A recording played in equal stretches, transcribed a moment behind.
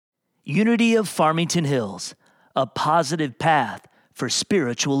Unity of Farmington Hills, a positive path for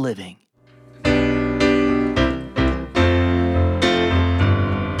spiritual living. Standing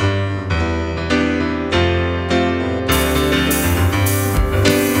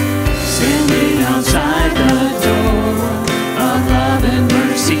outside the door of love and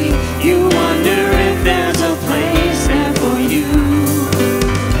mercy, you wonder if there's a place there for you.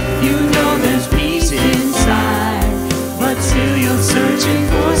 You know there's peace inside, but still you're searching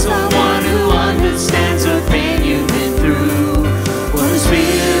for someone who understands the pain you've been through. Well, the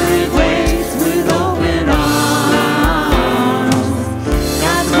Spirit waits with open arms.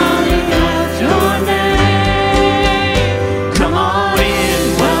 God's calling out your name. Come on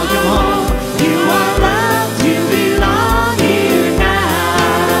in, welcome home. You are loved, you belong here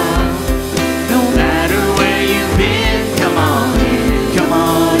now. No matter where you've been, come on in, come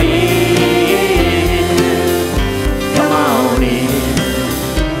on in, come on in.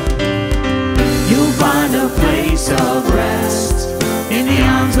 You'll find a place of rest in the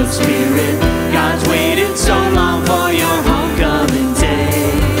arms of Spirit. God's waited so long for your homecoming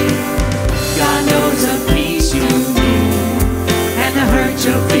day. God knows the peace you need and the hurt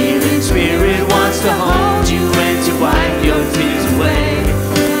you're feeling. Spirit wants to hold you and to wipe your tears away.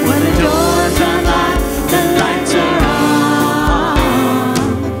 When the doors are locked, the lights are on.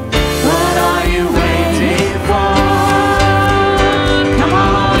 What are you waiting for? Come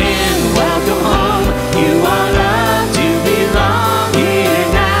on in, welcome home. You are loved, you belong here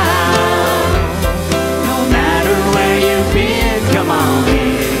now. No matter where you've been, come on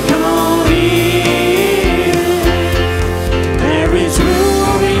in, come on in. There is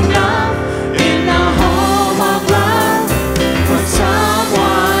room enough in the home of love for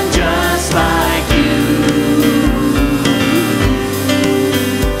someone just like you.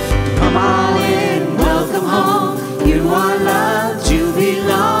 Come on in, welcome home. You are loved, you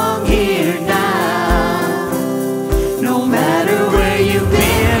belong here now. No matter where you've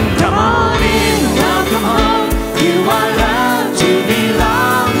been, come on in, welcome home. You are loved, you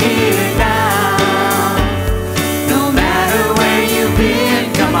belong here now. No matter where you've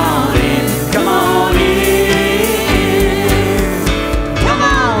been, come on in, come on in. Come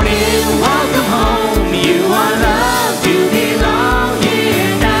on in, welcome home. You are loved, you belong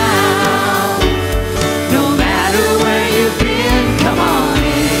here now. No matter where you've been, come on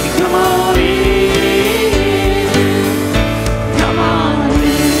in, come on in, come on in.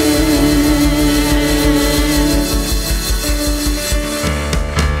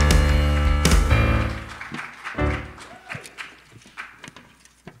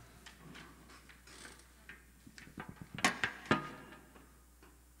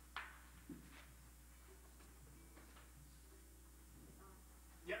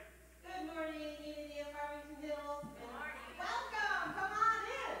 Good morning, Unity of Farmington Hills. Good morning. Welcome. Come on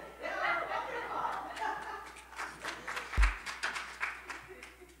in. Yeah, wonderful.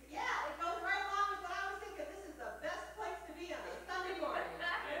 Yeah, it goes right along with what I was thinking. This is the best place to be on a Sunday morning.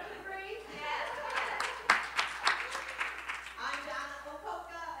 Would you agree? Yes. I'm Donna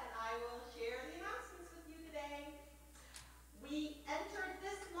Opoka, and I will share the announcements with you today. We entered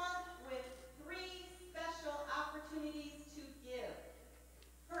this month with 3 special opportunities to give.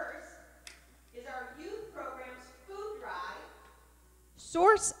 First is our youth program's food drive,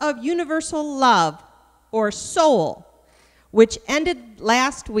 Source of Universal Love, or SOUL, which ended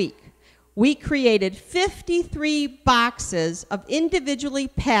last week. We created 53 boxes of individually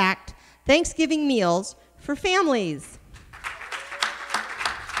packed Thanksgiving meals for families.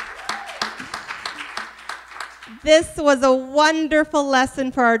 This was a wonderful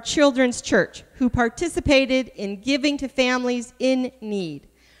lesson for our children's church, who participated in giving to families in need.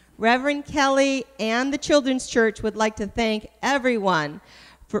 Reverend Kelly and the children's church would like to thank everyone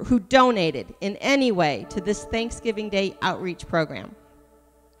who donated in any way to this Thanksgiving Day outreach program.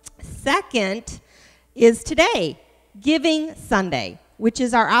 Second is today, Giving Sunday, which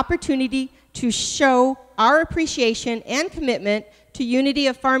is our opportunity to show our appreciation and commitment to Unity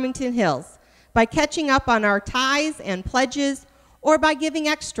of Farmington Hills by catching up on our tithes and pledges, or by giving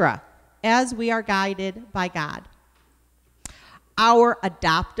extra as we are guided by God. Our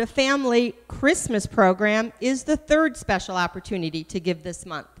Adopt a Family Christmas program is the third special opportunity to give this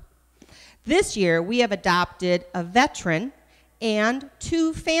month. This year, we have adopted a veteran and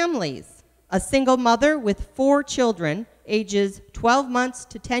 2 families, a single mother with 4 children, ages 12 months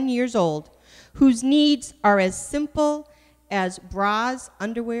to 10 years old, whose needs are as simple as bras,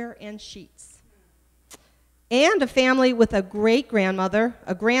 underwear, and sheets. And a family with a great-grandmother,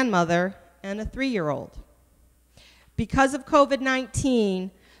 a grandmother, and a 3-year-old. Because of COVID-19,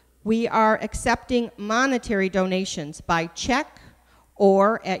 we are accepting monetary donations by check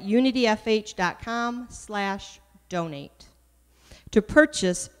or at unityfh.com/donate to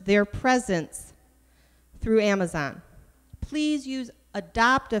purchase their presents through Amazon. Please use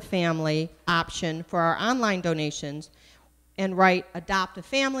Adopt a Family option for our online donations and write Adopt a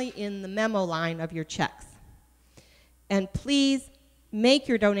Family in the memo line of your checks. And please make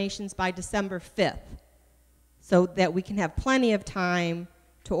your donations by December 5th so that we can have plenty of time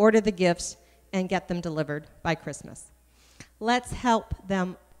to order the gifts and get them delivered by Christmas. Let's help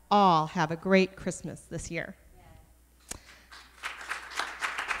them all have a great Christmas this year.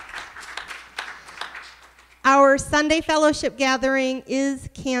 Our Sunday fellowship gathering is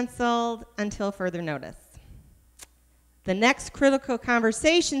canceled until further notice. The next Critical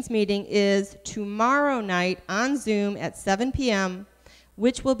Conversations meeting is tomorrow night on Zoom at 7 p.m.,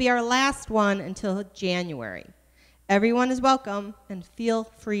 which will be our last one until January. Everyone is welcome, and feel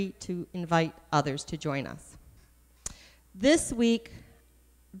free to invite others to join us. This week,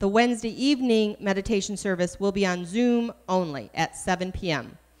 the Wednesday evening meditation service will be on Zoom only at 7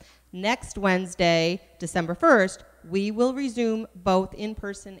 p.m. Next Wednesday, December 1st, we will resume both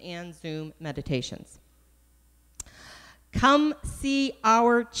in-person and Zoom meditations. Come see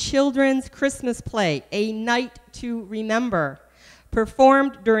our children's Christmas play, A Night to Remember,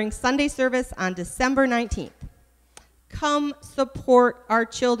 performed during Sunday service on December 19th. Come support our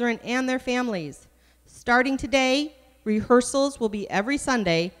children and their families. Starting today, rehearsals will be every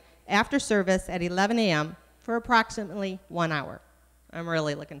Sunday after service at 11 a.m. for approximately 1 hour. I'm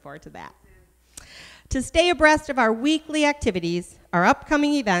really looking forward to that. To stay abreast of our weekly activities, our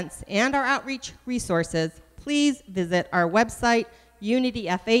upcoming events, and our outreach resources, please visit our website,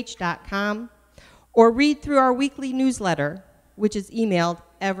 unityfh.com, or read through our weekly newsletter, which is emailed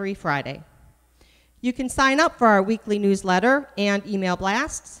every Friday. You can sign up for our weekly newsletter and email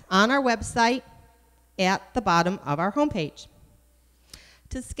blasts on our website at the bottom of our homepage.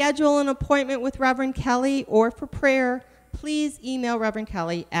 To schedule an appointment with Reverend Kelly or for prayer, please email Reverend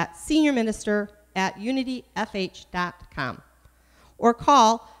Kelly at seniorminister@unityfh.com or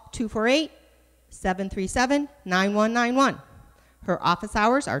call 248-737-9191. Her office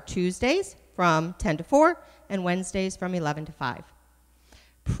hours are Tuesdays from 10 to 4 and Wednesdays from 11 to 5.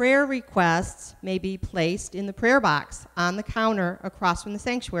 Prayer requests may be placed in the prayer box on the counter across from the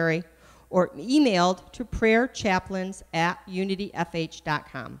sanctuary or emailed to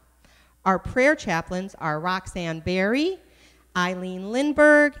prayerchaplains@unityfh.com. Our prayer chaplains are Roxanne Berry, Eileen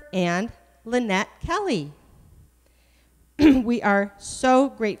Lindberg, and Lynette Kelly. We are so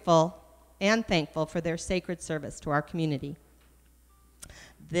grateful and thankful for their sacred service to our community.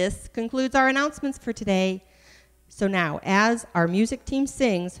 This concludes our announcements for today. So now, as our music team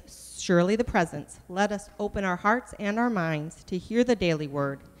sings Surely the Presence, let us open our hearts and our minds to hear the daily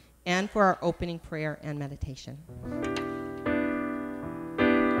word and for our opening prayer and meditation.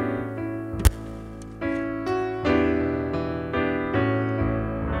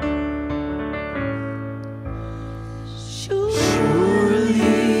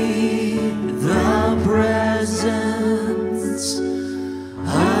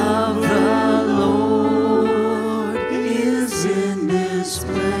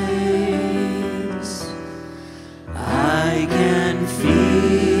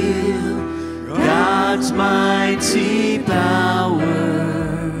 Mighty power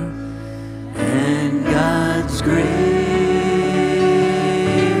and God's grace.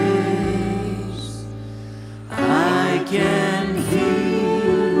 I can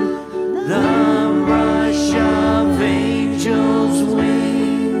feel the rush of angels'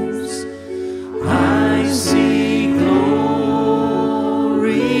 wings. I see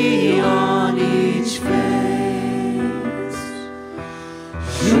glory on each face.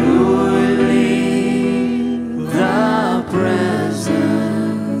 Surely the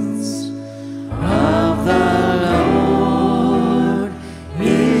presence of the Lord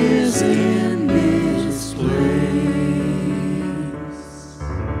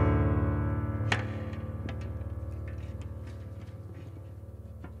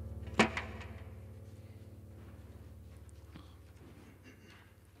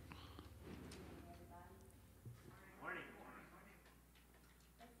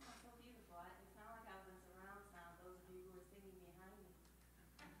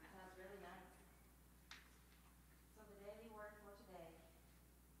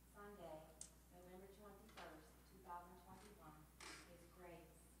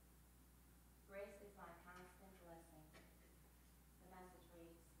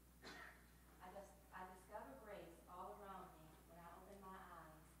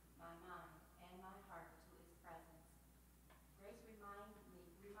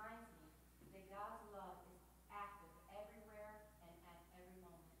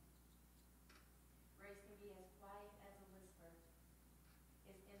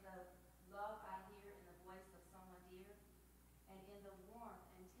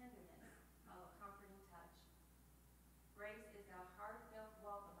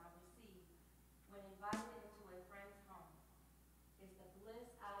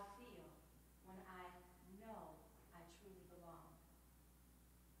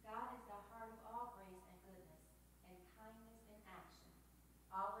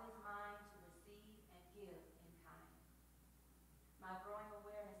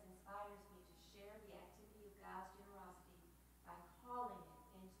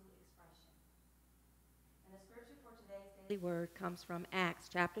word comes from Acts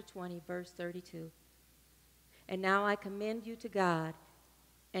chapter 20, verse 32. And now I commend you to God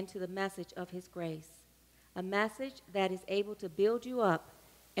and to the message of his grace, a message that is able to build you up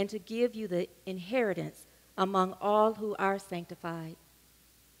and to give you the inheritance among all who are sanctified.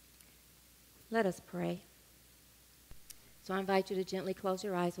 Let us pray. So I invite you to gently close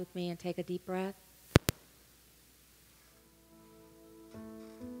your eyes with me and take a deep breath.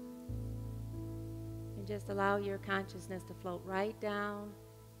 And just allow your consciousness to float right down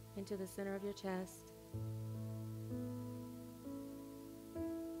into the center of your chest.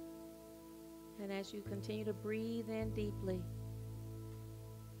 And as you continue to breathe in deeply,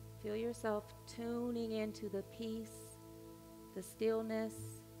 feel yourself tuning into the peace, the stillness,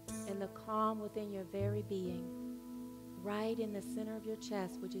 and the calm within your very being, right in the center of your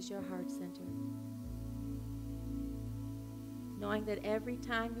chest, which is your heart center. Knowing that every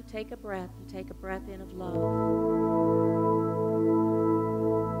time you take a breath in of love.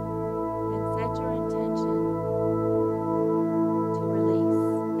 And set your intention to release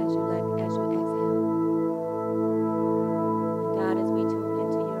as you exhale. And God, as we tune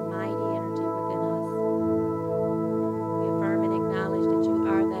into your mighty energy within us, we affirm and acknowledge that you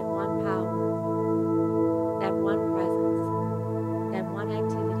are that one power, that one presence, that one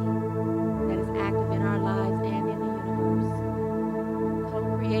activity that is active in our lives and in the universe,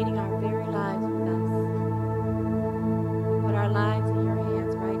 co-creating our very lives with us. We put our lives in your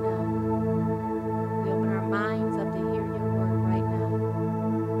hands right now. We open our minds up to hear your word right now.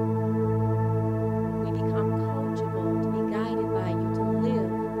 We become coachable to be guided by you to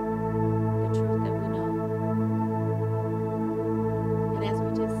live the truth that we know. And as we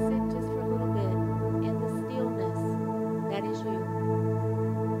just sit just for a little bit in the stillness that is you,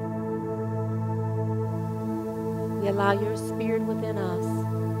 we allow your spirit within us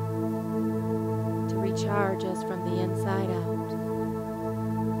to recharge us from the inside out.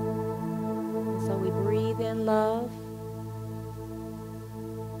 And so we breathe in love,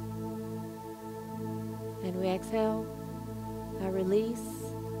 and we exhale, I release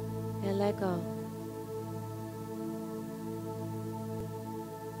and let go.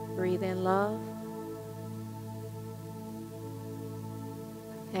 Breathe in love,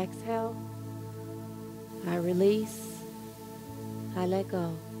 exhale, I release, I let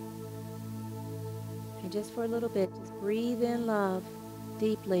go. And just for a little bit, just breathe in love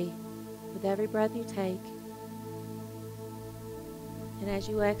deeply with every breath you take. And as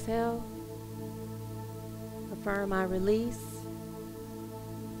you exhale, affirm I release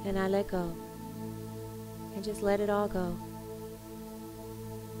and I let go. And just let it all go.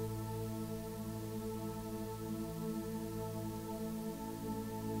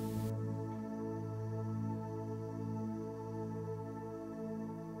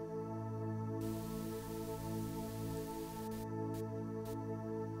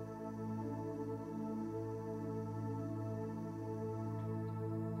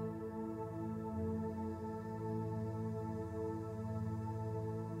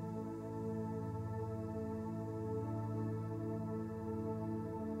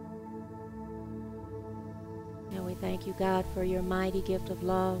 And we thank you, God, for your mighty gift of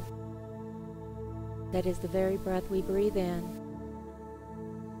love that is the very breath we breathe in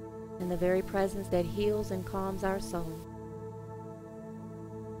and the very presence that heals and calms our soul.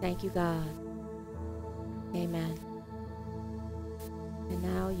 Thank you, God. Amen. And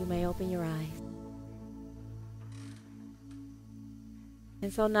now you may open your eyes.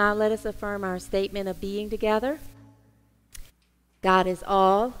 And so now let us affirm our statement of being together. God is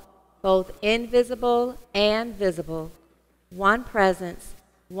all, both invisible and visible. One presence,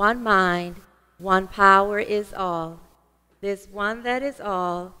 one mind, one power is all. This one that is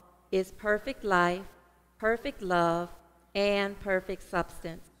all is perfect life, perfect love, and perfect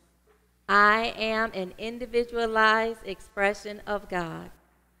substance. I am an individualized expression of God.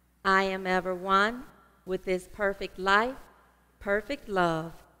 I am ever one with this perfect life, perfect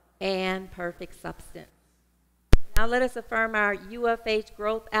love, and perfect substance. Now let us affirm our UFH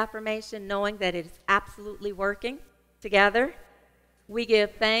growth affirmation, knowing that it is absolutely working. Together, we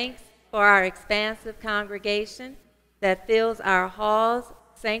give thanks for our expansive congregation that fills our halls,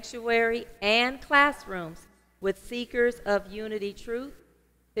 sanctuary, and classrooms with seekers of unity truth,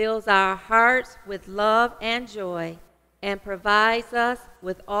 fills our hearts with love and joy, and provides us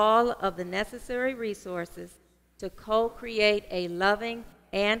with all of the necessary resources to co-create a loving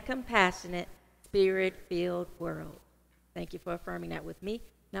and compassionate, spirit-filled world. Thank you for affirming that with me.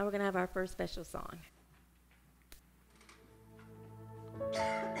 Now we're going to have our first special song.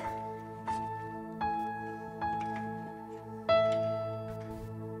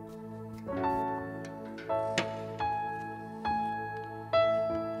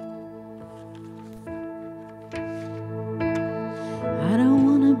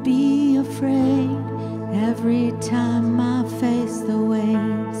 every time I face the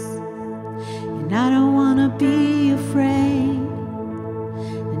waves. And I don't wanna be afraid.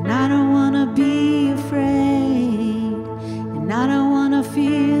 And I don't wanna be afraid. And I don't wanna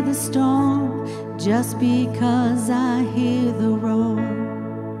fear the storm just because I hear the roar.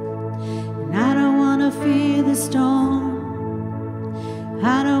 And I don't wanna fear the storm.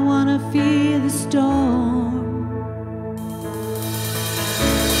 I don't wanna fear the storm.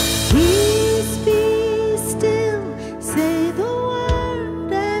 Peace, be still, say the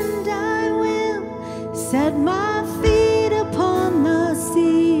word and I will set my feet upon the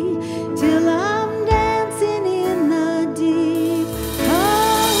sea till I'm dancing in the deep.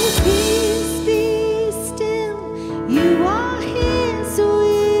 Oh, peace, be still, you are here, so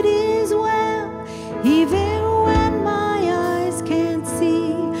it is well. Even when my eyes can't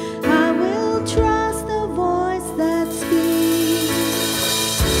see, I will trust the voice that speaks.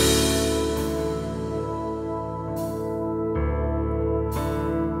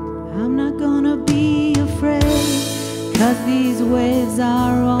 I'm not gonna be afraid, 'cause these waves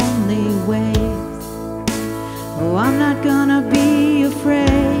are only waves. Oh, I'm not gonna be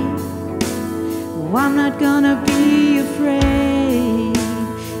afraid. Oh, I'm not gonna be afraid.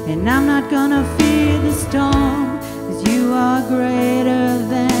 And I'm not gonna fear the storm, 'cause you are greater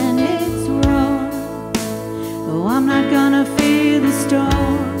than its roar. Oh, I'm not gonna fear the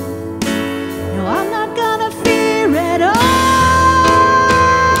storm. No, I'm not gonna fear at all.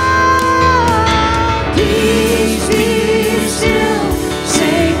 Peace, be still,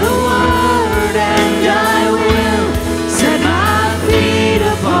 say the word and I will set my feet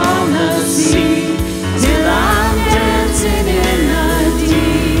upon the sea till I'm dancing in the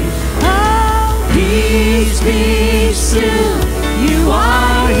deep. Oh, peace, be still, you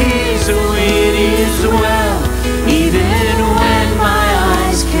are here, so it is well. Even when my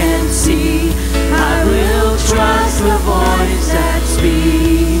eyes can't see, I will trust the voice that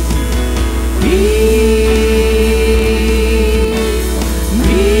speaks. Peace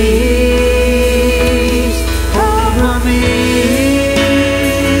over me.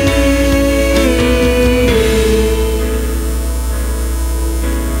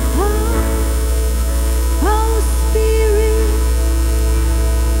 Oh, Spirit,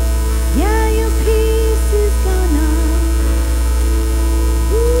 yeah, your peace is gonna.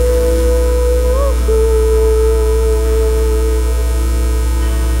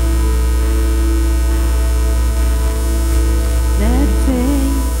 Let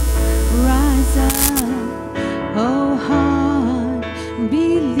faith rise up, oh heart,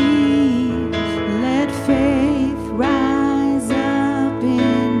 believe. Let faith rise up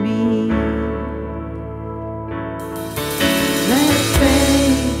in me. Let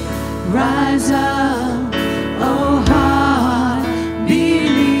faith rise up, oh heart,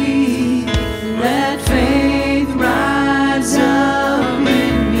 believe. Let faith rise up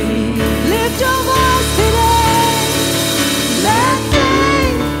in me. Lift your voice today. Let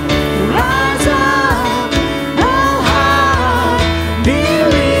faith rise up, oh heart,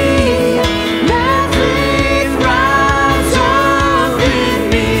 believe. Let faith rise up in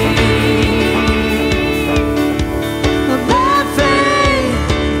me. Let faith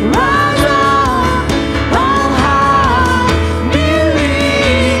rise up,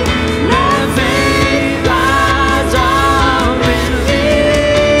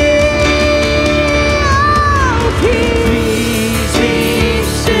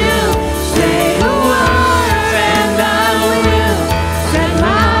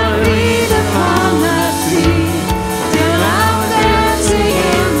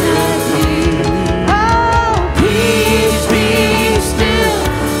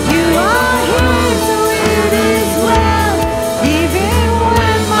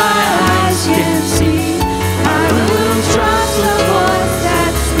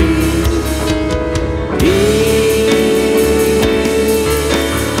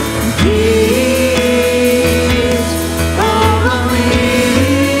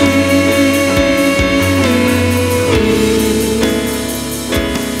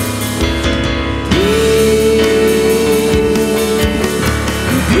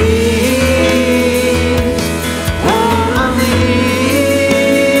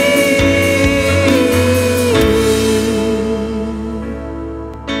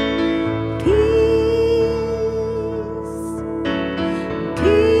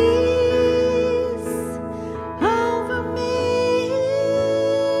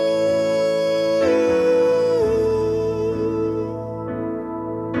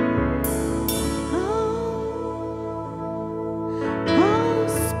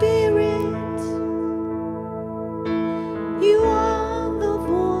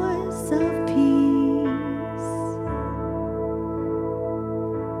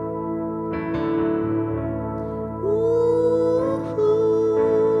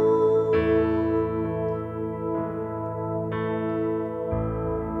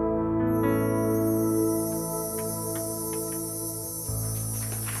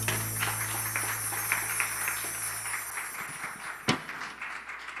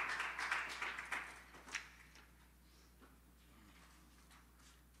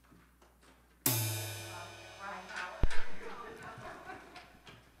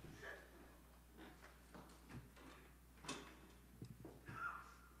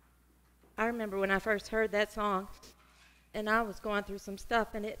 I remember when I first heard that song, and I was going through some stuff,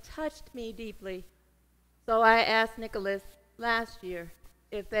 and it touched me deeply. So I asked Nicholas last year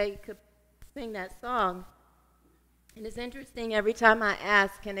if they could sing that song. And it's interesting, every time I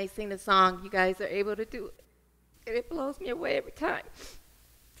ask, can they sing the song, you guys are able to do it. And it blows me away every time.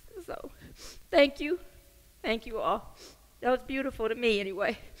 So, thank you. Thank you all. That was beautiful to me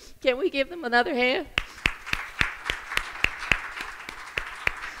anyway. Can we give them another hand?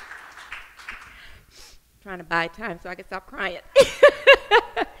 Trying to buy time so I can stop crying.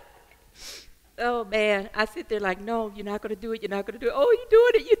 Oh, man. I sit there like, no, you're not going to do it. You're not going to do it. Oh, you're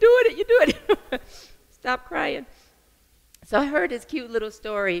doing it. You're doing it. You're doing it. Stop crying. So I heard this cute little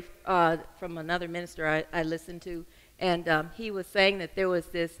story from another minister I listened to, and he was saying that there was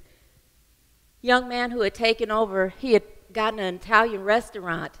this young man who had taken over. He had gotten an Italian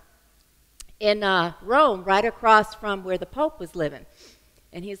restaurant in Rome, right across from where the Pope was living.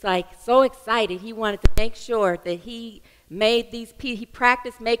 And he's like so excited. He wanted to make sure that he made these he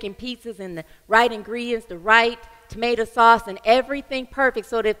practiced making pizzas in the right ingredients, the right tomato sauce, and everything perfect,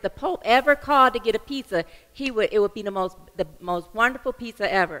 so that if the Pope ever called to get a pizza, it would be the most wonderful pizza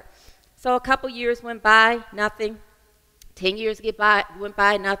ever. So a couple years went by, nothing. 10 years went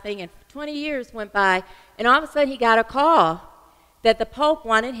by, nothing, and 20 years went by, and all of a sudden he got a call that the Pope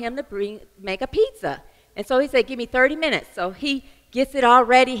wanted him to make a pizza. And so he said, give me 30 minutes. So he gets it all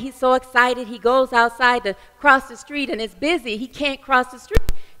ready. He's so excited. He goes outside to cross the street, and it's busy. He can't cross the street.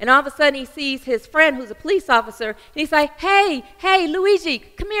 And all of a sudden he sees his friend who's a police officer, and he's like, hey, Luigi,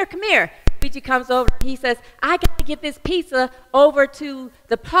 come here. Luigi comes over, and he says, I got to get this pizza over to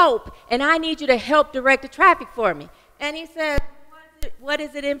the Pope, and I need you to help direct the traffic for me. And he says,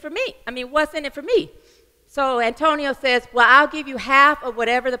 what's in it for me? So Antonio says, well, I'll give you half of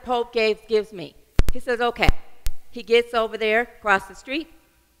whatever the Pope gives me. He says, okay. He gets over there, across the street,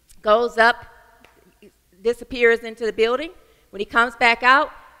 goes up, disappears into the building. When he comes back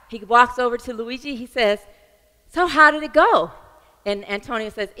out, he walks over to Luigi. He says, so how did it go? And Antonio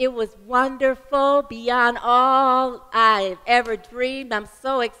says, it was wonderful, beyond all I've ever dreamed. I'm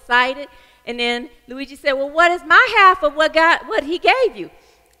so excited. And then Luigi said, well, what is my half of what he gave you?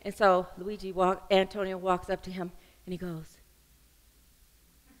 And so Antonio walks up to him, and he goes,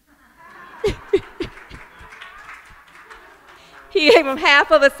 he gave him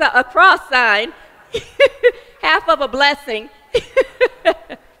half of a cross sign, half of a blessing.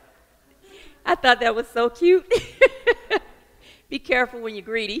 I thought that was so cute. Be careful when you're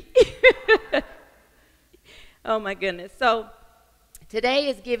greedy. Oh, my goodness. So today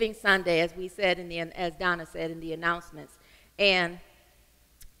is Giving Sunday, as we said, as Donna said in the announcements. And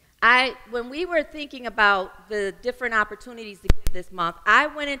when we were thinking about the different opportunities to give this month, I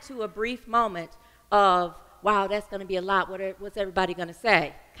went into a brief moment of, wow, that's going to be a lot. What's everybody going to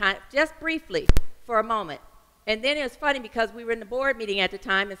say? Just briefly for a moment. And then it was funny because we were in the board meeting at the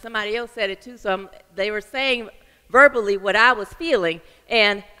time, and somebody else said it too, so they were saying verbally what I was feeling.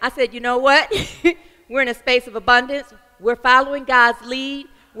 And I said, you know what? We're in a space of abundance. We're following God's lead.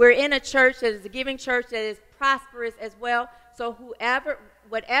 We're in a church that is a giving church that is prosperous as well. So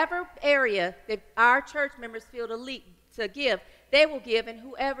whatever area that our church members feel to give, they will give, and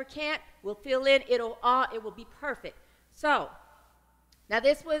whoever can't will fill in. It will be perfect. So, now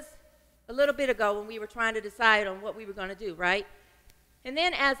this was a little bit ago when we were trying to decide on what we were going to do, right? And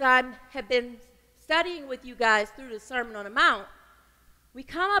then as I have been studying with you guys through the Sermon on the Mount, we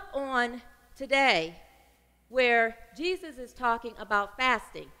come up on today where Jesus is talking about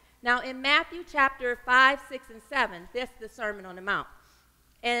fasting. Now in Matthew chapter 5, 6, and 7, that's the Sermon on the Mount.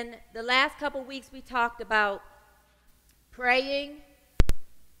 And the last couple weeks we talked about praying,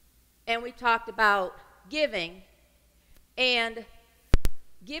 and we talked about giving, and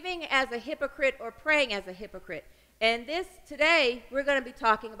giving as a hypocrite or praying as a hypocrite. And today we're going to be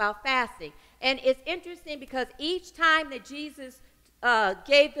talking about fasting. And it's interesting because each time that Jesus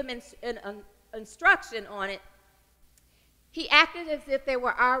gave them an instruction on it, he acted as if they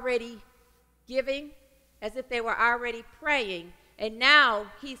were already giving, as if they were already praying, and now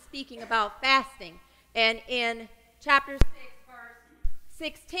he's speaking about fasting. And in chapter 6, verse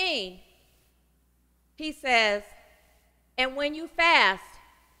 16, he says, and when you fast,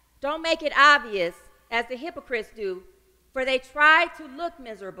 don't make it obvious as the hypocrites do, for they try to look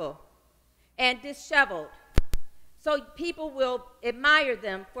miserable and disheveled, so people will admire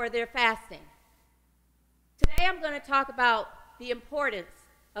them for their fasting. Today I'm going to talk about the importance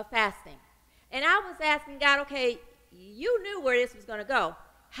of fasting. And I was asking God, okay, you knew where this was going to go.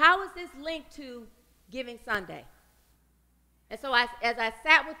 How is this linked to Giving Sunday? And so as I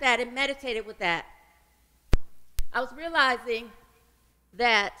sat with that and meditated with that, I was realizing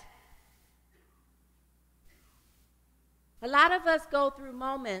that A lot of us go through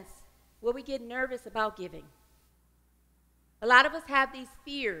moments where we get nervous about giving. A lot of us have these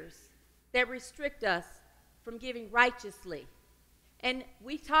fears that restrict us from giving righteously. And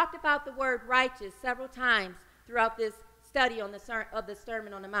we talked about the word righteous several times throughout this study on of the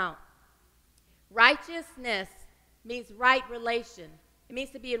Sermon on the Mount. Righteousness means right relation. It means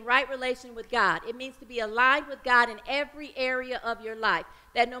to be in right relation with God. It means to be aligned with God in every area of your life.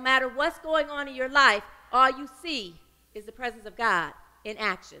 That no matter what's going on in your life, all you see is the presence of God in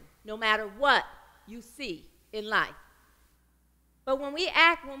action, no matter what you see in life. But when we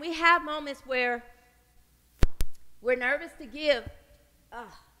have moments where we're nervous to give,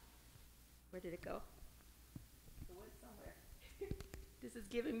 where did it go? It went somewhere. This is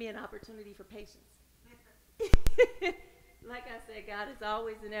giving me an opportunity for patience. Like I said, God is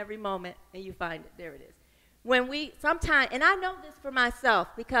always in every moment, and you find it. There it is. When we sometimes, and I know this for myself,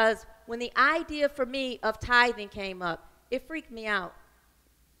 because when the idea for me of tithing came up, it freaked me out.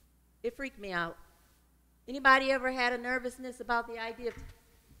 It freaked me out. Anybody ever had a nervousness about the idea of,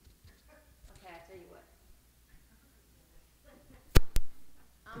 okay, I tell you what.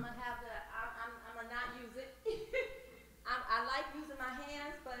 I'm gonna not use it. I like using my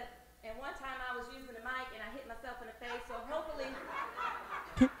hands, but and one time I was using the mic and I hit myself in the face, so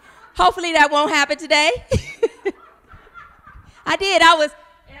hopefully that won't happen today. I did, I went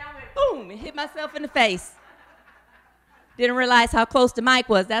boom, and hit myself in the face. Didn't realize how close the mic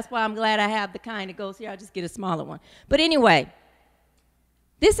was. That's why I'm glad I have the kind that goes here. I'll just get a smaller one. But anyway,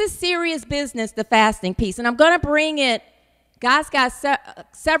 this is serious business, the fasting piece. And I'm going to bring it, God's got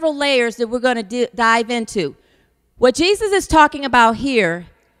several layers that we're going to dive into. What Jesus is talking about here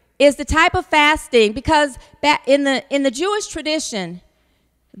is the type of fasting, because in the Jewish tradition,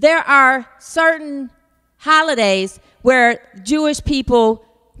 there are certain holidays where Jewish people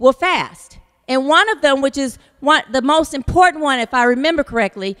will fast. And one of them, which is the most important one, if I remember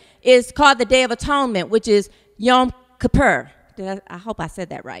correctly, is called the Day of Atonement, which is Yom Kippur. I hope I said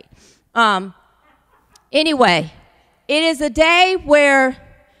that right. Anyway, it is a day where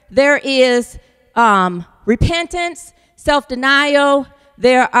there is repentance, self-denial,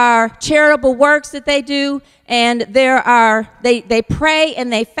 there are charitable works that they do, and they pray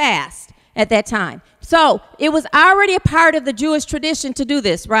and they fast at that time. So it was already a part of the Jewish tradition to do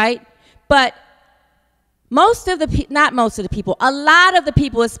this, right? But a lot of the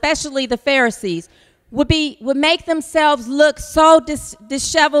people, especially the Pharisees, would make themselves look so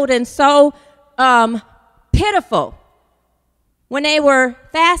disheveled and so pitiful when they were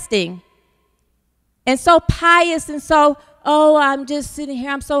fasting, and so pious and so, oh, I'm just sitting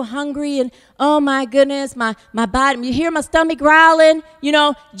here, I'm so hungry, and oh my goodness, my body, you hear my stomach growling,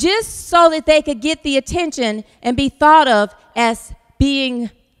 just so that they could get the attention and be thought of as being,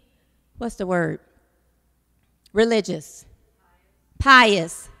 what's the word? Religious.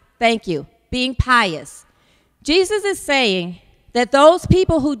 Pious. Thank you. Being pious. Jesus is saying that those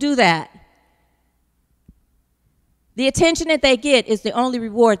people who do that, the attention that they get is the only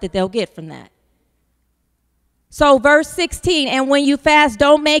reward that they'll get from that. So verse 16, and when you fast,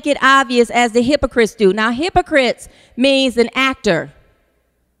 don't make it obvious as the hypocrites do. Now, hypocrites means an actor,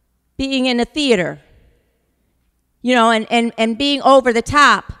 being in the theater, and being over the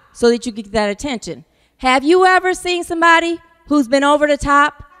top so that you get that attention. Have you ever seen somebody who's been over the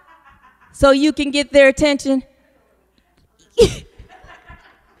top so you can get their attention?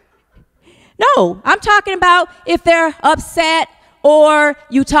 No, I'm talking about if they're upset, or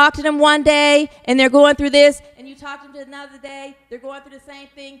you talk to them one day and they're going through this, and you talk to them another day, they're going through the same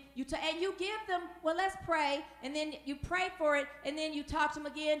thing, and you give them, well, let's pray, and then you pray for it, and then you talk to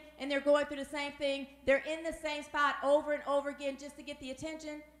them again, and they're going through the same thing. They're in the same spot over and over again just to get the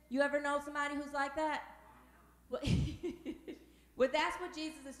attention. You ever know somebody who's like that? Well, that's what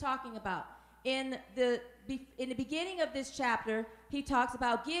Jesus is talking about. In the beginning of this chapter, he talks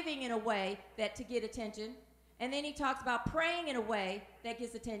about giving in a way that to get attention. And then he talks about praying in a way that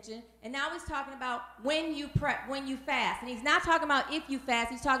gets attention. And now he's talking about when you fast. And he's not talking about if you fast.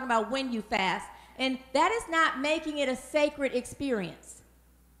 He's talking about when you fast. And that is not making it a sacred experience.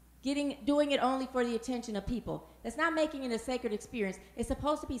 Doing it only for the attention of people. That's not making it a sacred experience. It's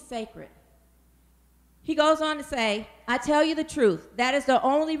supposed to be sacred. He goes on to say, I tell you the truth. That is the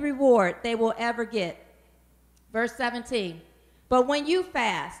only reward they will ever get. Verse 17. But when you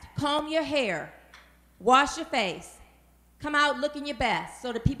fast, comb your hair, wash your face, come out looking your best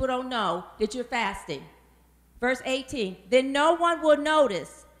so that people don't know that you're fasting. Verse 18, then no one will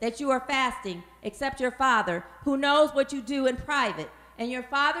notice that you are fasting except your Father, who knows what you do in private. And your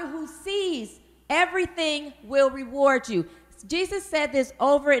Father who sees everything will reward you. Jesus said this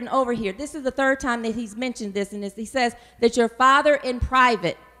over and over here. This is the third time that he's mentioned this, and he says that your Father in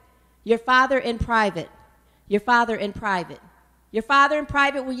private, your Father in private, your Father in private. Your Father in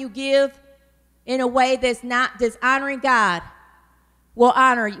private, when you give in a way that's not dishonoring God, will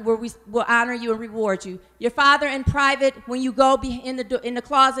honor you, will honor you and reward you. Your Father in private, when you go in the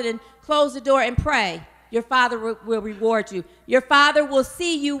closet and close the door and pray, your Father will reward you. Your Father will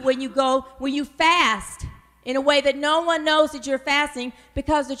see you when you fast in a way that no one knows that you're fasting,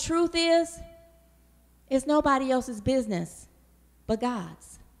 because the truth is, it's nobody else's business but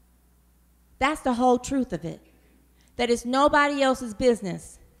God's. That's the whole truth of it, that it's nobody else's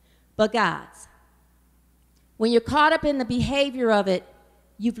business but God's. When you're caught up in the behavior of it,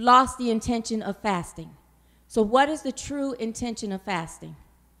 you've lost the intention of fasting. So what is the true intention of fasting?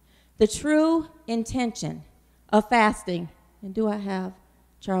 The true intention of fasting, and do I have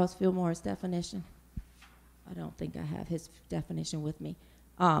Charles Fillmore's definition? I don't think I have his definition with me.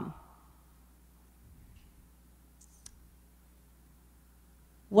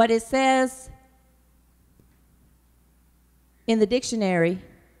 What it says in the dictionary,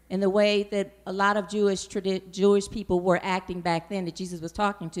 in the way that a lot of Jewish people were acting back then that Jesus was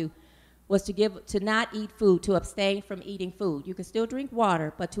talking to, was to not eat food, to abstain from eating food. You can still drink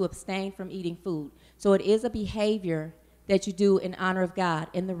water, but to abstain from eating food. So it is a behavior that you do in honor of God.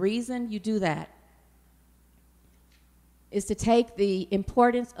 And the reason you do that is to take the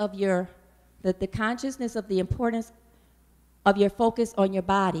importance of the consciousness of the importance of your focus on your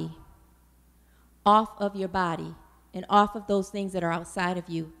body off of your body and off of those things that are outside of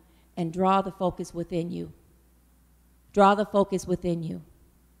you, and draw the focus within you. Draw the focus within you.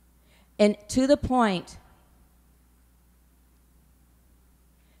 And to the point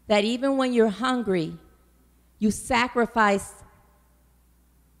that even when you're hungry, you sacrifice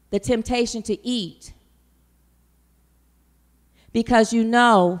the temptation to eat, because you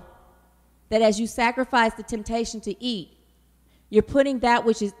know that as you sacrifice the temptation to eat, you're putting that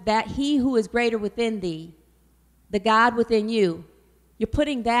which is that he who is greater within thee, the God within you, you're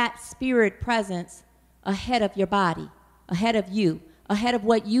putting that spirit presence ahead of your body, ahead of you, ahead of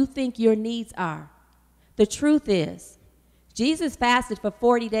what you think your needs are. The truth is, Jesus fasted for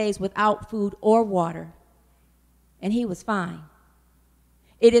 40 days without food or water, and he was fine.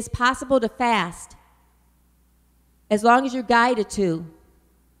 It is possible to fast as long as you're guided to,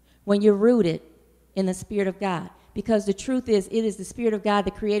 when you're rooted in the Spirit of God. Because the truth is, it is the Spirit of God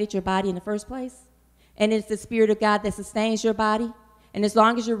that created your body in the first place, and it's the Spirit of God that sustains your body. And as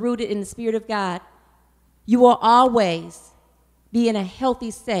long as you're rooted in the Spirit of God, you will always be in a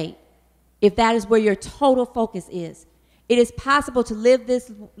healthy state if that is where your total focus is. It is possible to live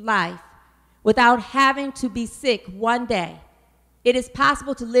this life without having to be sick one day. It is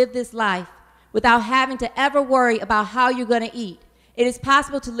possible to live this life without having to ever worry about how you're going to eat. It is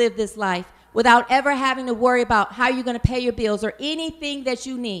possible to live this life without ever having to worry about how you're going to pay your bills or anything that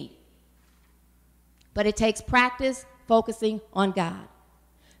you need. But it takes practice focusing on God.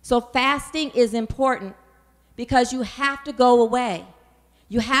 So fasting is important because you have to go away.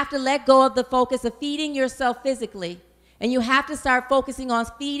 You have to let go of the focus of feeding yourself physically, and you have to start focusing on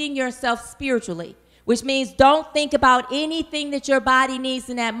feeding yourself spiritually, which means don't think about anything that your body needs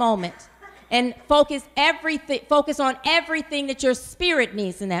in that moment, and focus on everything that your spirit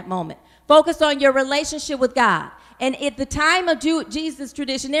needs in that moment. Focus on your relationship with God. And at the time of Jesus'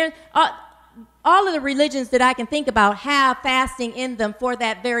 tradition, all of the religions that I can think about have fasting in them for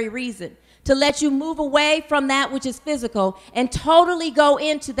that very reason, to let you move away from that which is physical and totally go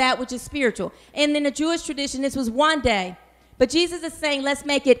into that which is spiritual. And in the Jewish tradition, this was one day. But Jesus is saying, let's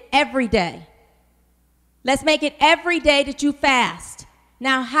make it every day. Let's make it every day that you fast.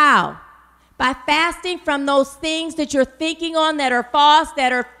 Now, how? By fasting from those things that you're thinking on that are false,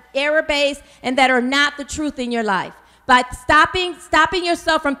 that are error-based, and that are not the truth in your life. By stopping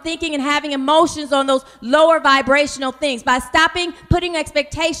yourself from thinking and having emotions on those lower vibrational things. By stopping putting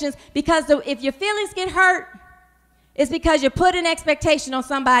expectations, because if your feelings get hurt, it's because you put an expectation on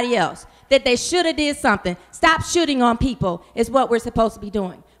somebody else, that they should have did something. Stop shooting on people is what we're supposed to be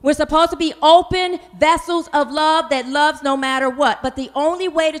doing. We're supposed to be open vessels of love that loves no matter what. But the only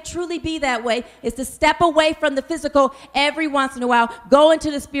way to truly be that way is to step away from the physical every once in a while, go into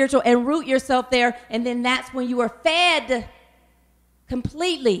the spiritual and root yourself there, and then that's when you are fed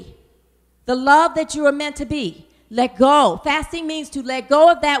completely the love that you are meant to be. Let go. Fasting means to let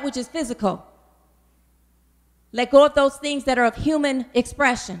go of that which is physical. Let go of those things that are of human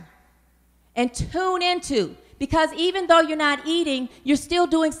expression and tune into. Because even though you're not eating, you're still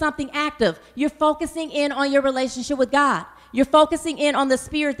doing something active. You're focusing in on your relationship with God. You're focusing in on the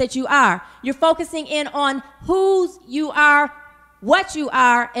spirit that you are. You're focusing in on whose you are, what you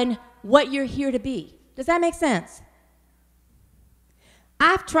are, and what you're here to be. Does that make sense?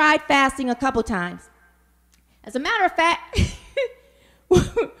 I've tried fasting a couple times. As a matter of fact,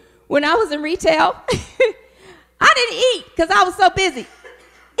 when I was in retail, I didn't eat because I was so busy.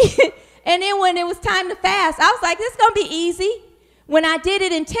 And then when it was time to fast, I was like, this is going to be easy. When I did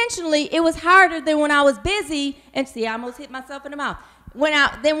it intentionally, it was harder than when I was busy. And see, I almost hit myself in the mouth. When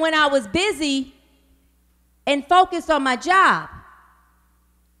I was busy and focused on my job.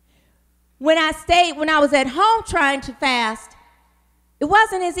 When I was at home trying to fast, it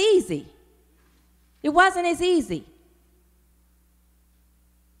wasn't as easy. It wasn't as easy.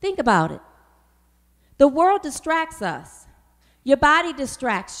 Think about it. The world distracts us. Your body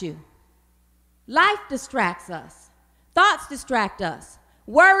distracts you. Life distracts us. Thoughts distract us.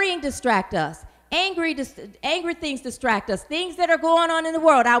 Worrying distract us. Angry things distract us. Things that are going on in the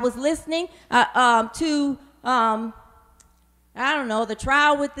world. I was listening to, I don't know, the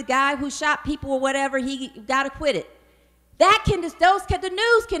trial with the guy who shot people or whatever. He got acquitted. The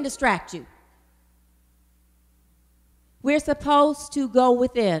news can distract you. We're supposed to go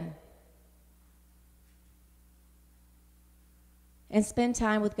within and spend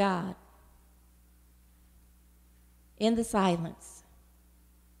time with God in the silence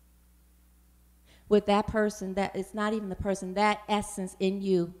with that person that is not even the person, that essence in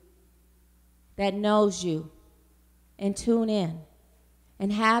you that knows you, and tune in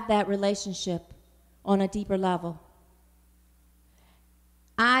and have that relationship on a deeper level.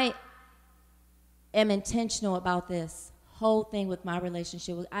 I am intentional about this whole thing with my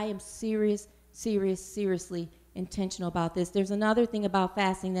relationship. I am seriously intentional about this. There's another thing about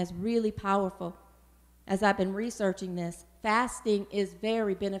fasting that's really powerful. As I've been researching this, fasting is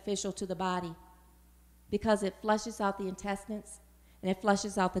very beneficial to the body because it flushes out the intestines and it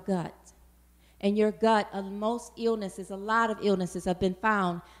flushes out the gut. And your gut, a lot of illnesses have been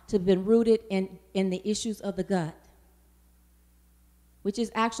found to have been rooted in the issues of the gut, which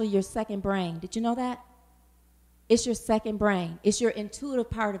is actually your second brain. Did you know that? It's your second brain. It's your intuitive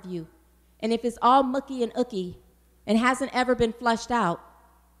part of you. And if it's all mucky and ooky and hasn't ever been flushed out,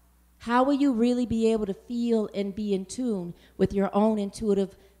 how will you really be able to feel and be in tune with your own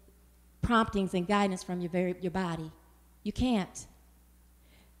intuitive promptings and guidance from your body? You can't.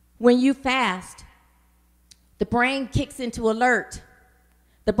 When you fast, the brain kicks into alert.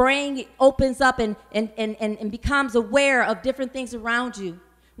 The brain opens up and becomes aware of different things around you.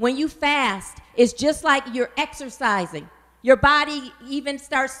 When you fast, it's just like you're exercising. Your body even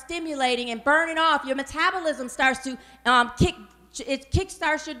starts stimulating and burning off. Your metabolism starts to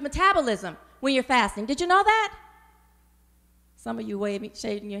kickstarts your metabolism when you're fasting. Did you know that? Some of you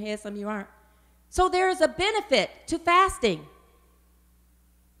shading your head, some of you aren't. So there is a benefit to fasting.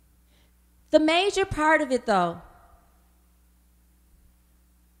 The major part of it, though,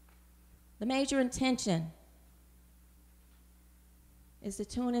 the major intention is to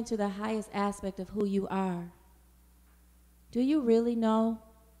tune into the highest aspect of who you are. Do you really know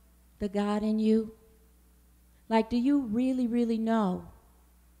the God in you? Like, do you really, really know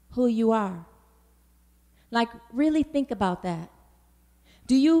who you are? Like, really think about that.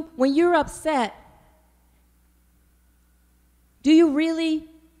 When you're upset, do you really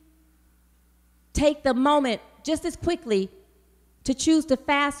take the moment just as quickly to choose to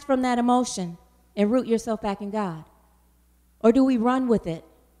fast from that emotion and root yourself back in God? Or do we run with it?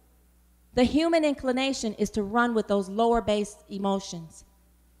 The human inclination is to run with those lower-based emotions.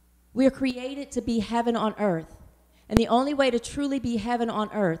 We are created to be heaven on earth. And the only way to truly be heaven on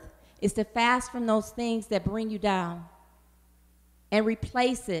earth is to fast from those things that bring you down and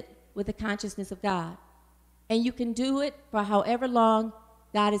replace it with the consciousness of God. And you can do it for however long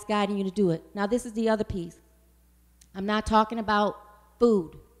God is guiding you to do it. Now, this is the other piece. I'm not talking about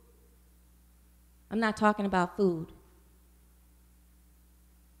food. I'm not talking about food.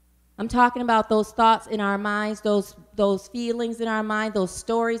 I'm talking about those thoughts in our minds, those feelings in our mind, those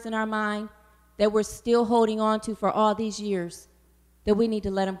stories in our mind that we're still holding on to for all these years, that we need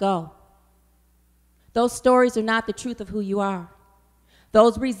to let them go. Those stories are not the truth of who you are.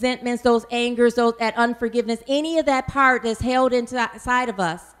 Those resentments, those angers, that unforgiveness, any of that part that's held inside of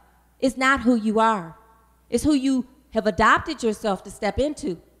us is not who you are. It's who you have adopted yourself to step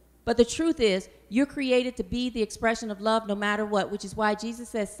into. But the truth is, you're created to be the expression of love no matter what, which is why Jesus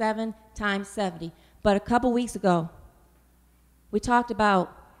says 7 times 70. But a couple weeks ago, we talked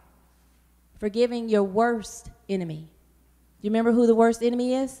about forgiving your worst enemy. Do you remember who the worst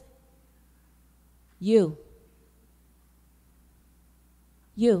enemy is? You.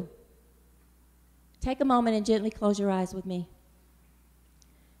 You. Take a moment and gently close your eyes with me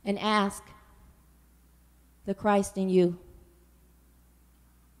and ask the Christ in you,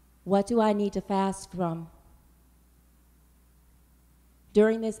 what do I need to fast from?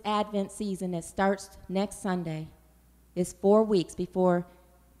 During this Advent season that starts next Sunday, it's 4 weeks before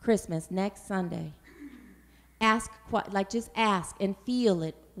Christmas, next Sunday. Just ask and feel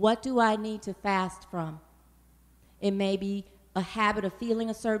it. What do I need to fast from? It may be a habit of feeling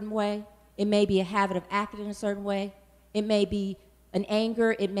a certain way. It may be a habit of acting in a certain way. It may be an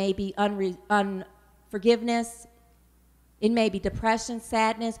anger. It may be unforgiveness. It may be depression,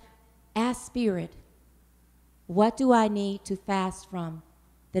 sadness. Ask Spirit, what do I need to fast from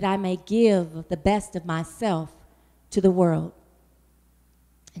that I may give the best of myself to the world?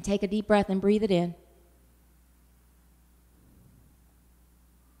 And take a deep breath and breathe it in.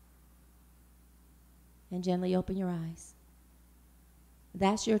 And gently open your eyes.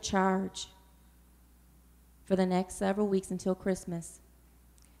 That's your charge for the next several weeks until Christmas.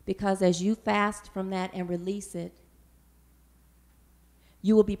 Because as you fast from that and release it,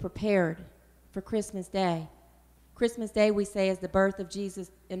 you will be prepared for Christmas Day. Christmas Day, we say, is the birth of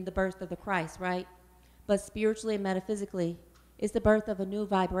Jesus and the birth of the Christ, right? But spiritually and metaphysically, it's the birth of a new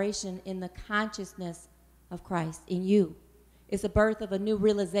vibration in the consciousness of Christ in you. It's the birth of a new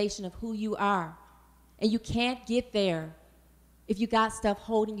realization of who you are. And you can't get there if you got stuff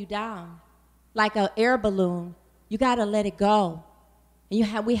holding you down. Like an air balloon, you got to let it go.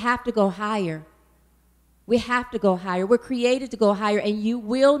 And we have to go higher. We have to go higher. We're created to go higher, and you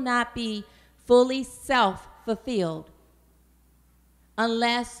will not be fully self-fulfilled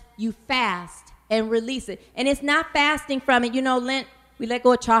unless you fast and release it. And it's not fasting from it. You know, Lent, we let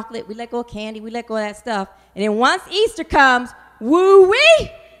go of chocolate, we let go of candy, we let go of that stuff. And then once Easter comes,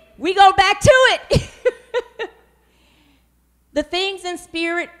 woo-wee, we go back to it. The things in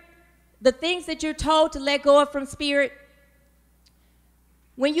spirit, the things that you're told to let go of from spirit,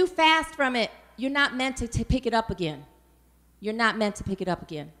 when you fast from it, you're not meant to pick it up again. You're not meant to pick it up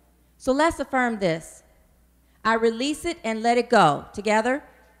again. So let's affirm this. I release it and let it go. Together.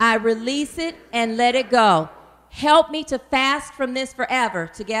 I release it and let it go. Help me to fast from this forever.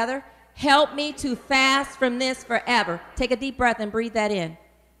 Together. Help me to fast from this forever. Take a deep breath and breathe that in.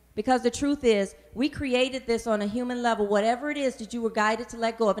 Because the truth is, we created this on a human level, whatever it is that you were guided to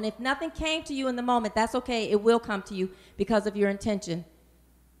let go of. And if nothing came to you in the moment, that's okay. It will come to you because of your intention.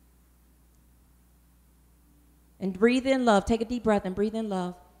 And breathe in love. Take a deep breath and breathe in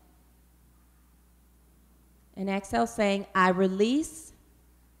love. And exhale, saying, I release,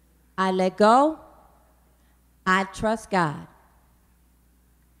 I let go, I trust God.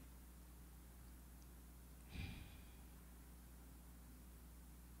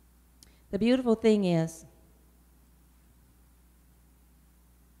 The beautiful thing is,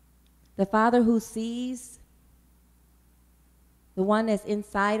 the Father who sees, the one that's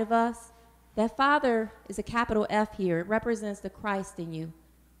inside of us, that Father is a capital F here. It represents the Christ in you.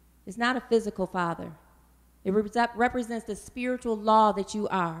 It's not a physical Father. It represents the spiritual law that you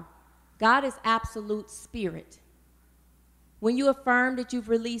are. God is absolute spirit. When you affirm that you've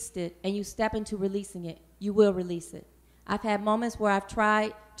released it and you step into releasing it, you will release it. I've had moments where I've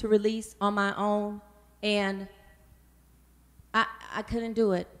tried to release on my own, and I couldn't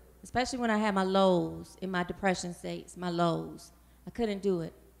do it, especially when I had my lows in my depression states, my lows. I couldn't do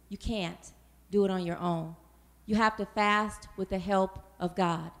it. You can't do it on your own. You have to fast with the help of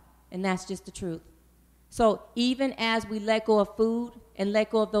God, and that's just the truth. So even as we let go of food and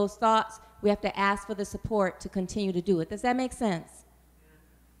let go of those thoughts, we have to ask for the support to continue to do it. Does that make sense?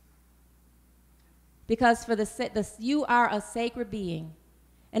 Because you are a sacred being.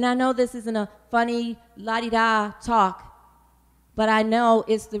 And I know this isn't a funny la-di-da talk, but I know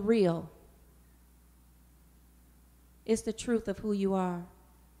it's the real. It's the truth of who you are.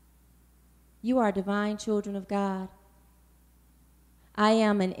 You are divine children of God. I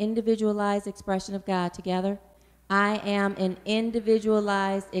am an individualized expression of God. Together. I am an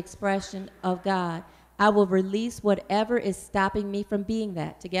individualized expression of God. I will release whatever is stopping me from being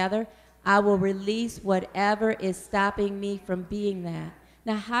that. Together. I will release whatever is stopping me from being that.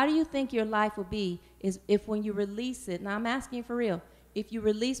 Now, how do you think your life will be if when you release it, now I'm asking you for real, if you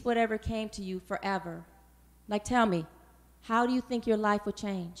release whatever came to you forever, like tell me, how do you think your life would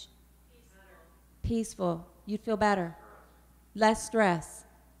change? Peaceful. You'd feel better. Less stress.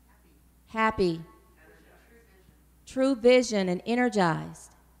 Happy. True vision and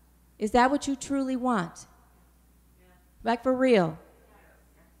energized. Is that what you truly want? Like for real?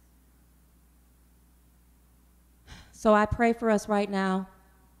 So I pray for us right now,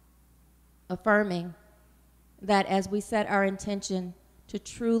 affirming that as we set our intention to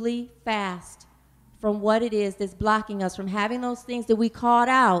truly fast from what it is that's blocking us from having those things that we called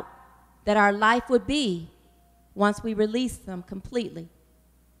out that our life would be once we release them completely.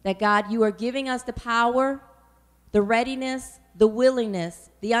 That God, you are giving us the power, the readiness, the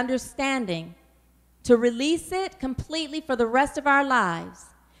willingness, the understanding to release it completely for the rest of our lives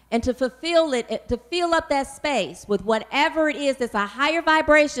and to fulfill it, to fill up that space with whatever it is that's a higher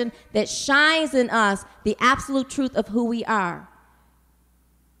vibration that shines in us the absolute truth of who we are.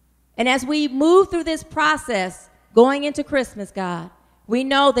 And as we move through this process, going into Christmas, God, we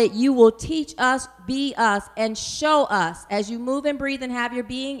know that you will teach us, be us, and show us, as you move and breathe and have your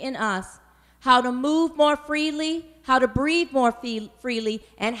being in us, how to move more freely, how to breathe more freely,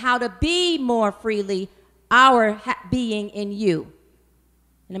 and how to be more freely our being in you.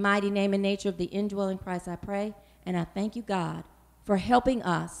 In the mighty name and nature of the indwelling Christ, I pray, and I thank you, God, for helping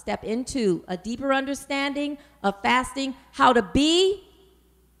us step into a deeper understanding of fasting, how to be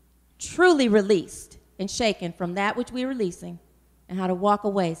truly released and shaken from that which we're releasing, and how to walk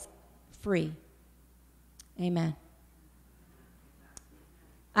away free. Amen.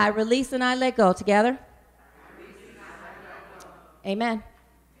 I release and I let go. Together? Amen.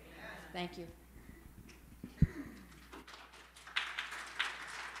 Thank you.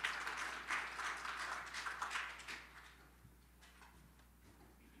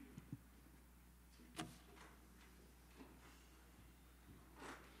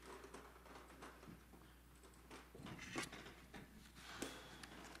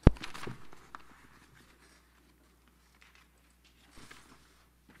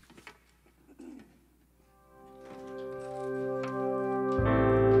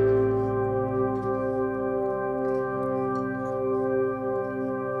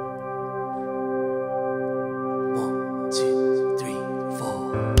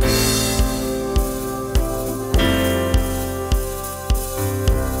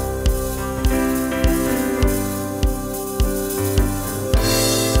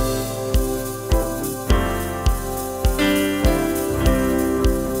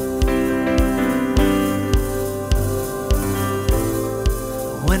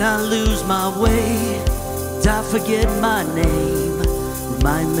 When I lose my way, I forget my name.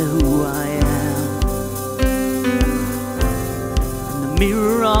 Remind me who I am. In the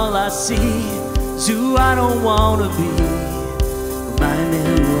mirror all I see is who I don't want to be. Remind me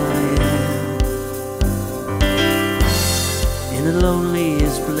who I am. In the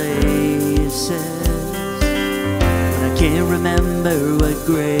loneliest places, when I can't remember what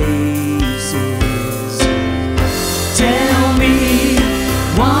grace is. Tell me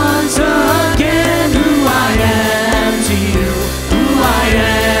once again who I am to you, who I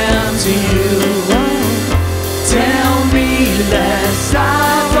am to you. Tell me lest I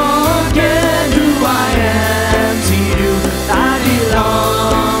forget who I am to you. I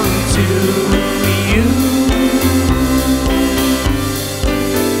belong to you,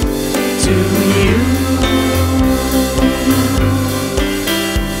 to you.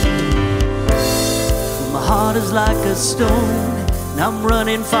 My heart is like a stone, I'm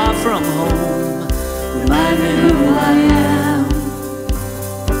running far from home. Remind me who I am.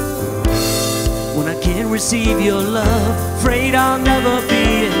 When I can't receive your love, afraid I'll never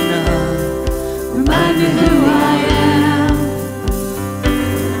be enough. Remind me who I am.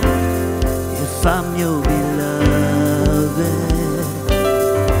 If I'm your beloved,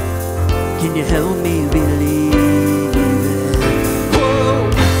 can you help me believe it?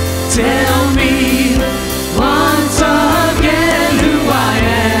 Whoa. Tell me once again who I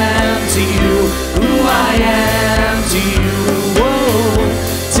am to you, who I am to you. Whoa,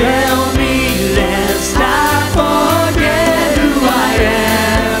 tell me lest I forget who I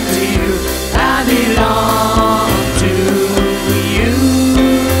am to you. I belong to you,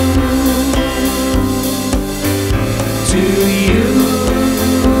 to you.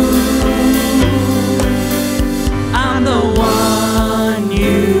 I'm the one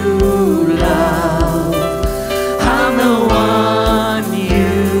you love. I'm the one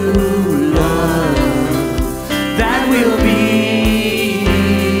you love. That will be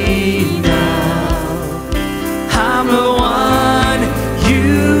enough. I'm the one you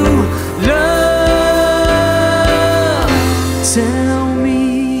love. Tell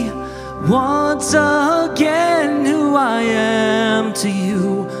me once again who I am to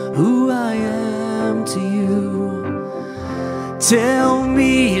you, who I am to you. Tell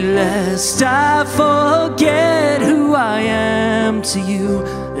me lest I forget who I am to you,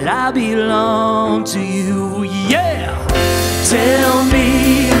 that I belong to you, yeah. Tell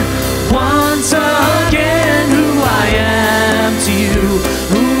me once again who I am to you,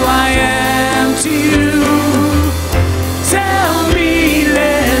 who I am to you. Tell me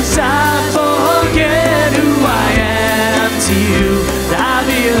lest I forget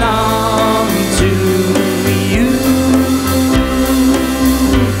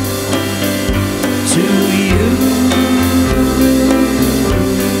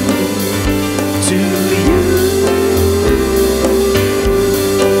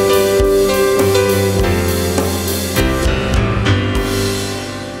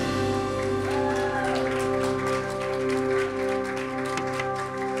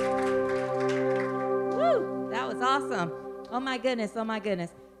Oh my goodness, oh my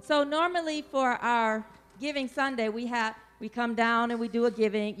goodness. So normally for our Giving Sunday, we come down and we do a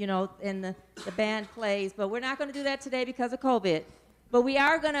giving, you know, and the band plays, but we're not going to do that today because of COVID. But we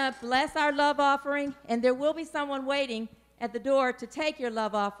are going to bless our love offering, and there will be someone waiting at the door to take your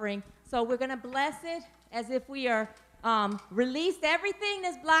love offering. So we're going to bless it as if we are released everything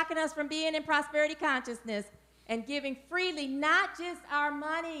that's blocking us from being in prosperity consciousness and giving freely, not just our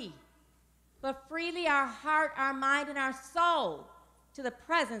money, but freely our heart, our mind, and our soul to the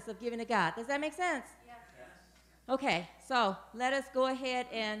presence of giving to God. Does that make sense? Yes. Okay, so let us go ahead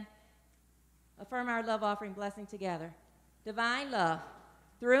and affirm our love offering blessing together. Divine love,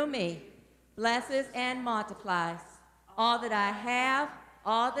 through me, blesses and multiplies all that I have,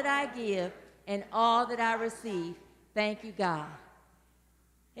 all that I give, and all that I receive. Thank you, God.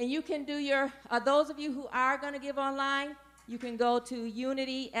 And you can do those of you who are going to give online, you can go to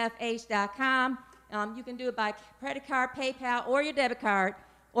unityfh.com. You can do it by credit card, PayPal, or your debit card,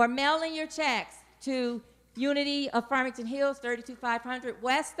 or mail in your checks to Unity of Farmington Hills, 32500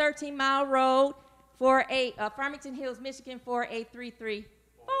 West 13 Mile Road, Farmington Hills, Michigan,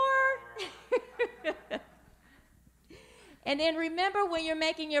 48334. And then remember, when you're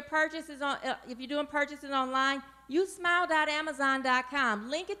making your purchases, if you're doing purchases online, use smile.amazon.com.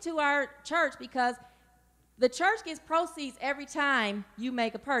 Link it to our church, because the church gets proceeds every time you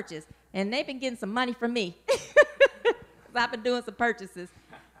make a purchase. And they've been getting some money from me. I've been doing some purchases,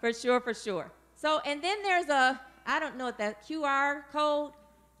 for sure. So, and then there's I don't know what that QR code.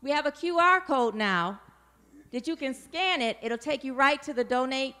 We have a QR code now that you can scan it. It'll take you right to the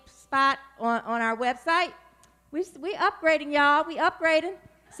donate spot on our website. We upgrading, y'all. We upgrading.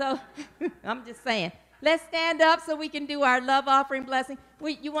 So I'm just saying. Let's stand up so we can do our love offering blessing.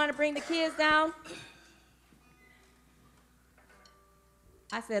 You want to bring the kids down?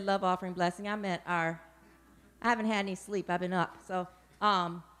 I said love offering blessing. I meant I haven't had any sleep. I've been up. So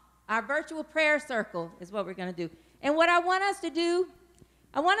our virtual prayer circle is what we're going to do. And what I want us to do,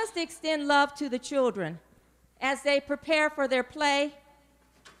 I want us to extend love to the children as they prepare for their play.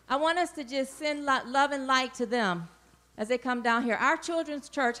 I want us to just send love and light to them as they come down here. Our children's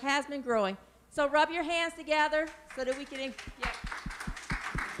church has been growing. So rub your hands together so that we can,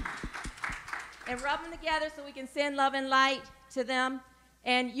 and rub them together so we can send love and light to them.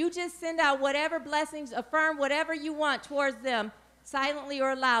 And you just send out whatever blessings, affirm whatever you want towards them, silently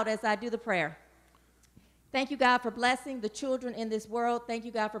or loud, as I do the prayer. Thank you, God, for blessing the children in this world. Thank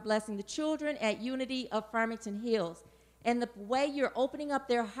you, God, for blessing the children at Unity of Farmington Hills, and the way you're opening up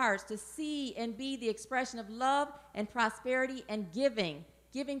their hearts to see and be the expression of love and prosperity and giving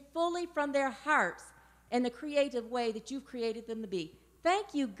fully from their hearts in the creative way that you've created them to be.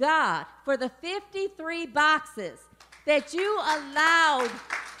 Thank you, God, for the 53 boxes that you allowed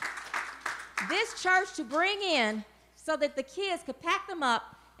this church to bring in so that the kids could pack them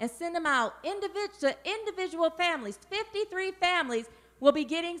up and send them out to individual families. 53 families will be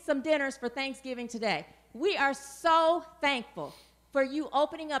getting some dinners for Thanksgiving today. We are so thankful for you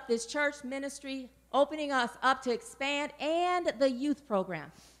opening up this church ministry, opening us up to expand, and the youth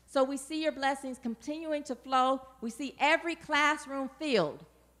program. So we see your blessings continuing to flow. We see every classroom filled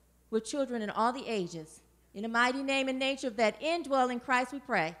with children in all the ages. In the mighty name and nature of that indwelling Christ we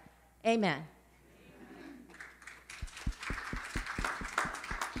pray. Amen.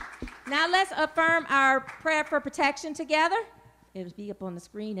 Now let's affirm our prayer for protection together. It'll be up on the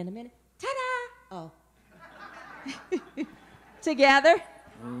screen in a minute. Ta-da! Oh. Together,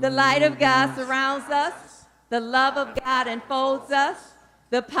 the light of God surrounds us. The love of God enfolds us.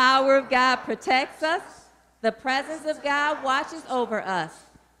 The power of God protects us. The presence of God watches over us.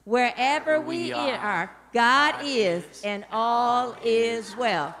 Wherever we are, God is, and all is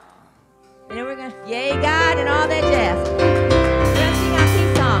well. And then we're going to, yay, God, and all that jazz. We're going to sing our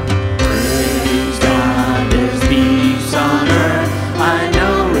peace song. Praise God, there's peace on earth. I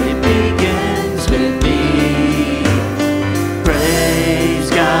know it begins with me. Praise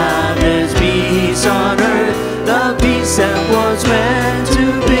God, there's peace on earth. The peace that was meant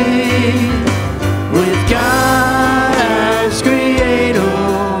to be. With God as creator,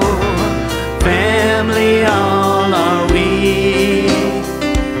 family all are we.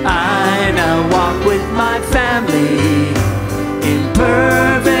 I now walk with my family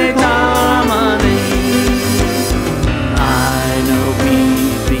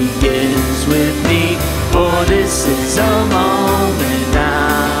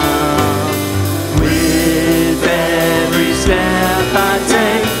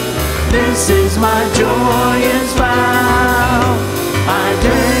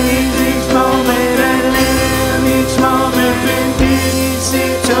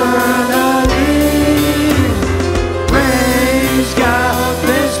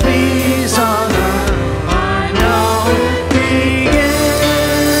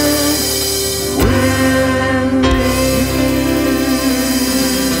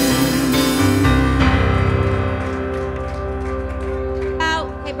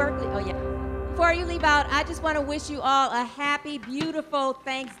about, I just want to wish you all a happy, beautiful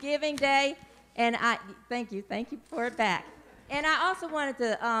Thanksgiving Day. And I thank you for it back. And I also wanted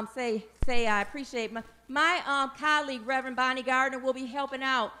to say I appreciate my colleague, Reverend Bonnie Gardner, will be helping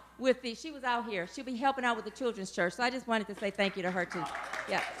out with she was out here. She'll be helping out with the children's church. So I just wanted to say thank you to her too.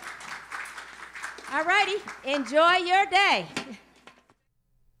 Yeah. All righty. Enjoy your day.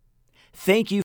 Thank you